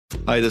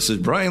Hi, this is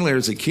Brian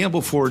Lairs at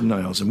Campbell Ford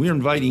Niles, and we're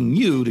inviting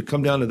you to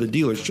come down to the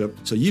dealership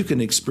so you can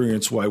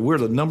experience why we're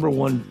the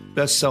 #1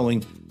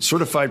 best-selling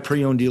certified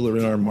pre-owned dealer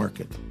in our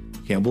market.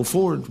 Campbell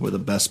Ford, where the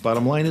best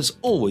bottom line is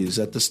always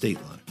at the state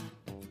line.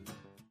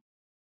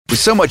 With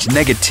so much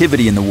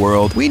negativity in the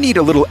world, we need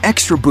a little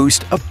extra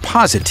boost of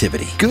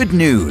positivity. Good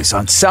news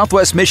on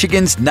Southwest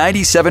Michigan's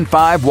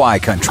 97.5 Y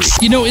Country.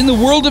 You know, in the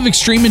world of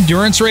extreme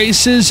endurance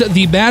races,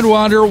 the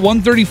Badwater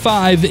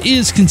 135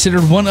 is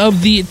considered one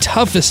of the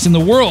toughest in the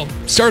world.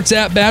 Starts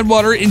at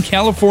Badwater in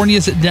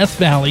California's Death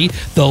Valley,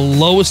 the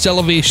lowest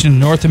elevation in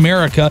North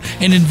America,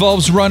 and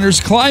involves runners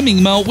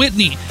climbing Mount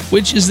Whitney,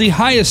 which is the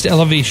highest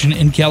elevation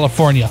in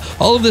California.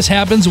 All of this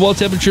happens while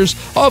temperatures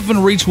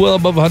often reach well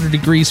above 100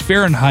 degrees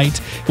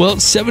Fahrenheit. Well,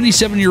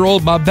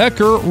 77-year-old Bob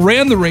Becker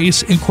ran the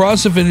race and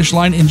crossed the finish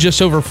line in just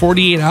over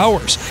 48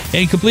 hours.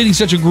 And completing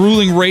such a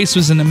grueling race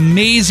was an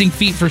amazing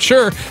feat for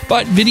sure,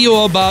 but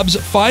video of Bob's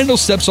final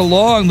steps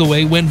along the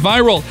way went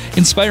viral,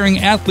 inspiring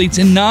athletes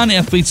and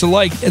non-athletes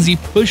alike as he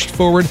pushed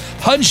forward,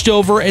 hunched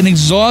over, and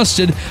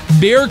exhausted,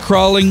 bear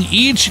crawling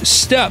each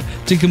step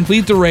to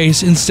complete the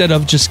race instead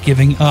of just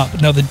giving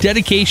up. Now, the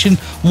dedication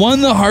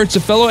won the hearts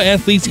of fellow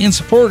athletes and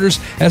supporters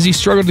as he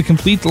struggled to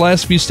complete the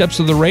last few steps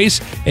of the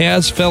race,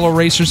 as fellow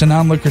racers and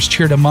onlookers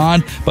cheered him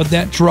on. But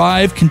that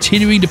drive,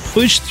 continuing to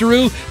push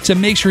through to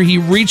make sure he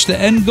reached the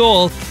end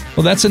goal,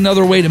 well, that's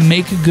another way to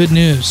make good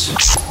news.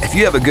 If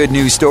you have a good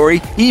news story,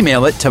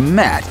 email it to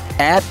Matt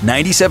at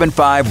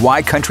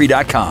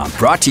 975ycountry.com.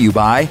 Brought to you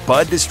by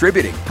Bud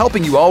Distributing,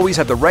 helping you always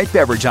have the right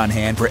beverage on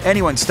hand for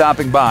anyone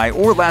stopping by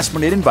or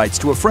last-minute invites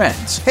to a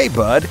friend's. Hey,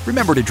 Bud,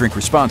 remember to drink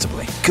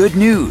responsibly. Good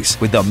news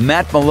with the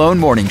Matt Malone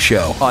Morning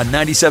Show on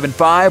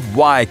 97.5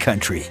 Y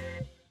Country.